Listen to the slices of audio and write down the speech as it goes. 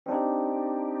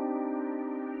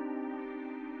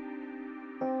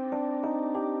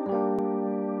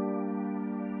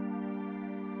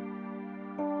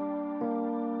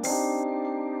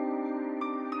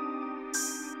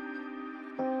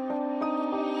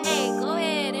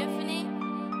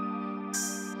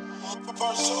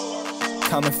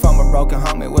Coming from a broken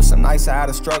home, it was some nights I had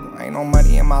to struggle. Ain't no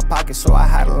money in my pocket, so I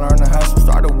had to learn to hustle.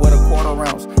 Started with a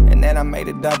quarter-ounce, and then I made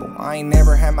it double. I ain't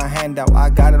never had my hand out, I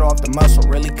got it off the muscle.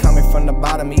 Really coming from the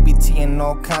bottom, EBT and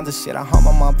all kinds of shit. I hope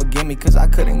my mom forgive me, cause I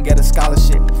couldn't get a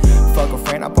scholarship. Fuck a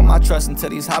friend, I put my trust into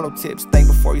these hollow tips. Think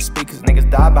before you speak, cause niggas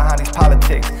die behind these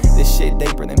politics. This shit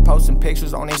deeper than posting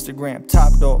pictures on Instagram.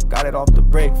 Top dog, got it off the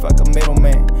brick, fuck a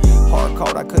middleman. Hard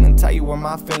code, I couldn't tell you where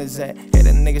my feelings at. Hit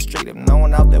a nigga straight up,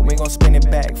 knowing out that we gon' spin it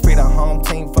back. Free the home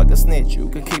team, fuck a snitch, you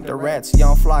can keep the rats.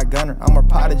 Young fly gunner, I'm a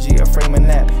prodigy, a Freeman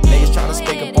nap. Niggas tryna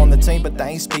speak up on the team, but they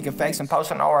ain't speaking facts. And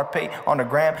posting RP on the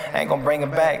gram, ain't gon' bring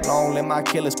it back. Long live my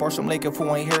killers, pour some liquor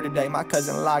who ain't here today. My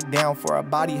cousin locked down for a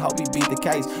body, hope he beat the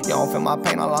case. You don't feel my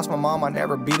pain, I lost my mom, I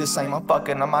never be the same. I'm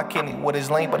fucking on my kidney with his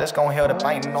lean, but it's gon' heal the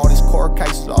pain. And all these court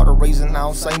cases, all the reason I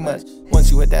don't say much. Once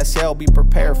you hit that cell, be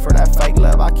prepared for that fake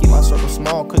love. I keep my circle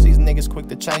small, cause these niggas quick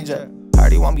to change up.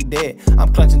 Heard he want me dead,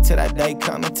 I'm clutching till that day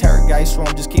come. Interrogate room,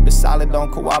 just keep it solid,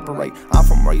 don't cooperate. I'm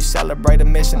from where you celebrate a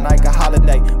mission like a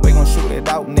holiday. We gon' shoot it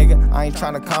out, nigga, I ain't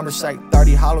tryna conversate.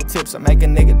 30 hollow tips, I make a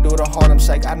nigga do the Harlem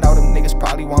shake. I know them niggas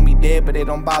probably want me dead, but it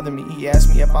don't bother me. He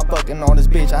asked me if I'm fucking on this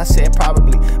bitch, I said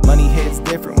probably. Money hits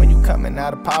different when you coming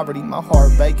out of poverty. My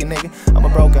heart vacant, nigga, I'm a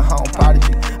broken home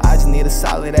prodigy. I just need a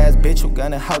solid ass bitch who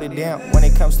gonna hold it down. When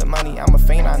it comes to money, I'm a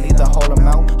fiend, I need the whole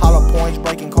amount. Hollow points,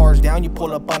 breaking cars down, you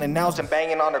pull up unannounced and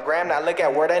banging on the gram. Now look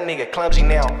at where that nigga clumsy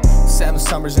now. 7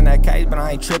 summers in that case, but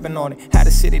I ain't tripping on it. Had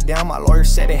to sit it down, my lawyer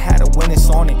said it had a witness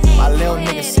on it. My little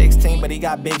nigga 16, but he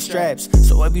got big straps.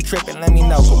 So if you tripping, let me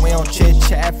know, but we don't chit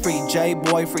chat. Free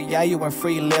J-Boy, free Yayu, and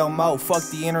free Lil Mo. Fuck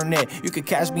the internet, you could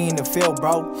catch me in the field,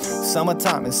 bro.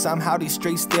 Summertime, and somehow these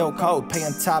streets still cold.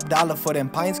 Paying top dollar for them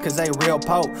pints, cause they real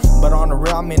po. But on the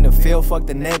real, I'm in the field, fuck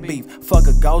the net beef. Fuck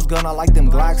a ghost gun, I like them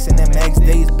Glocks and them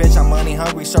XDs. Bitch, I'm money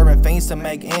hungry, serving fiends to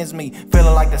make ends meet.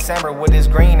 Feeling like December with this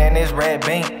green and this red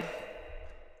bean.